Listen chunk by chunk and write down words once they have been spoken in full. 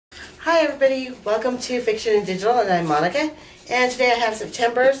Hi everybody, welcome to Fiction and Digital, and I'm Monica, and today I have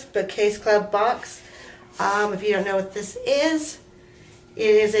September's Bookcase Club box. If you don't know what this is, it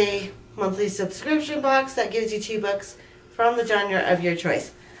is a monthly subscription box that gives you 2 books from the genre of your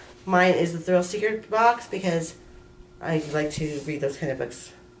choice. Mine is the Thrill Seeker box because I like to read those kind of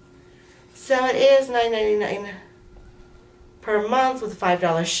books. So it is $9.99 per month with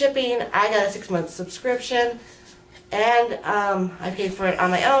 $5 shipping. I got a 6-month subscription. And I paid for it on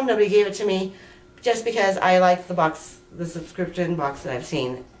my own. Nobody gave it to me just because I like the subscription box that I've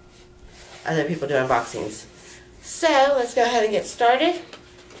seen other people do unboxings. So let's go ahead and get started.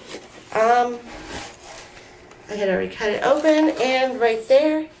 I had already cut it open, and right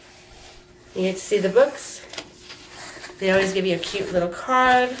there you get to see the books. They always give you a cute little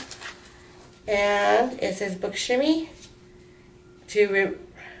card, and it says Book Shimmy to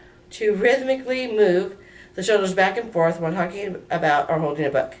rhythmically move the shoulders back and forth when talking about or holding a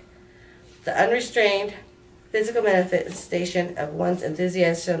book. The unrestrained physical manifestation of one's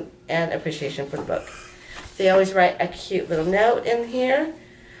enthusiasm and appreciation for the book. They always write a cute little note in here,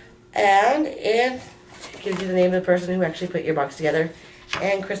 and it gives you the name of the person who actually put your box together,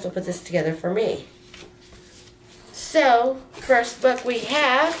 and Crystal put this together for me. So, first book we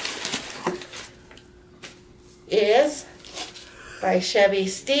have is by Chevy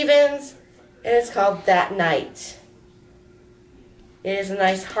Stevens, and it's called That Night. It is a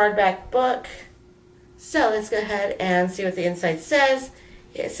nice hardback book. So let's go ahead and see what the inside says.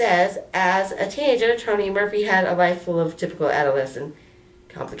 It says, as a teenager, Toni Murphy had a life full of typical adolescent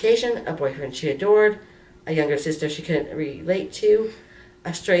complication, a boyfriend she adored, a younger sister she couldn't relate to,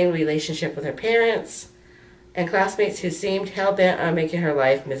 a strained relationship with her parents, and classmates who seemed hell-bent on making her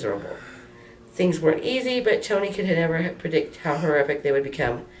life miserable. Things weren't easy, but Toni could never predict how horrific they would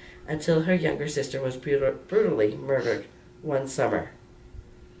become until her younger sister was brutally murdered one summer.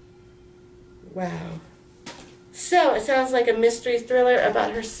 Wow. So, it sounds like a mystery thriller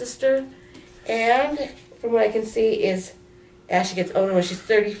about her sister, and from what I can see is as she gets older, when she's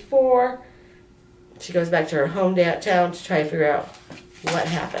 34, she goes back to her hometown to try to figure out what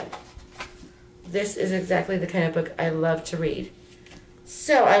happened. This is exactly the kind of book I love to read.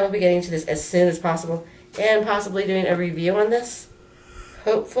 So, I will be getting to this as soon as possible, and possibly doing a review on this.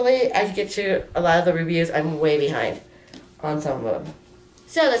 Hopefully, I can get to a lot of the reviews. I'm way behind on some of them.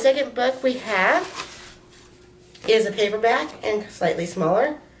 So, the second book we have is a paperback and slightly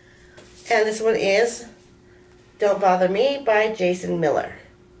smaller. And this one is Don't Bother Me by Jason Miller.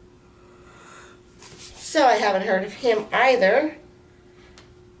 So, I haven't heard of him either.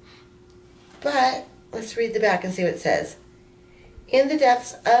 But, let's read the back and see what it says. In the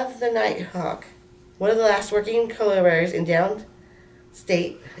depths of the Nighthawk, one of the last working collieries in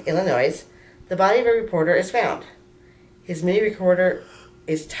downstate Illinois, the body of a reporter is found. His mini recorder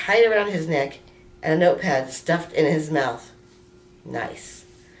is tied around his neck and a notepad stuffed in his mouth. Nice.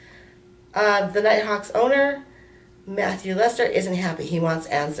 The Nighthawk's owner, Matthew Lester, isn't happy. He wants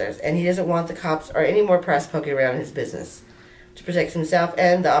answers, and he doesn't want the cops or any more press poking around his business. To protect himself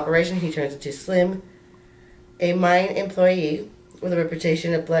and the operation, he turns into Slim, a mine employee with a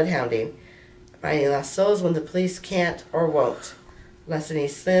reputation of bloodhounding, finding lost souls when the police can't or won't. Les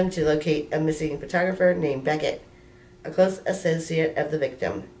needs Slim to locate a missing photographer named Beckett, a close associate of the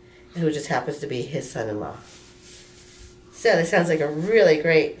victim, who just happens to be his son-in-law. So this sounds like a really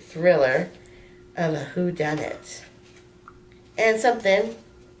great thriller of a whodunit. And something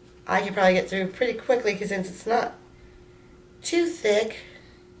I can probably get through pretty quickly, because since it's not too thick,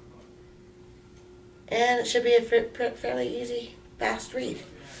 and it should be a fairly easy, fast read.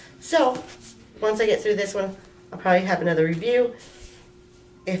 So, once I get through this one, I'll probably have another review.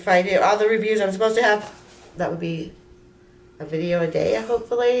 If I do all the reviews I'm supposed to have, that would be a video a day,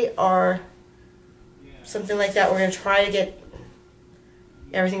 hopefully, or something like that. We're going to try to get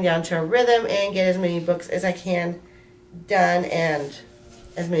everything down to a rhythm and get as many books as I can done and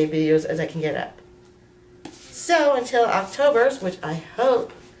as many videos as I can get up. So, until October's, which I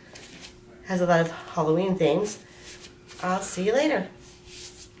hope has a lot of Halloween things, I'll see you later.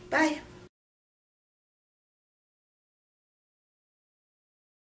 Bye.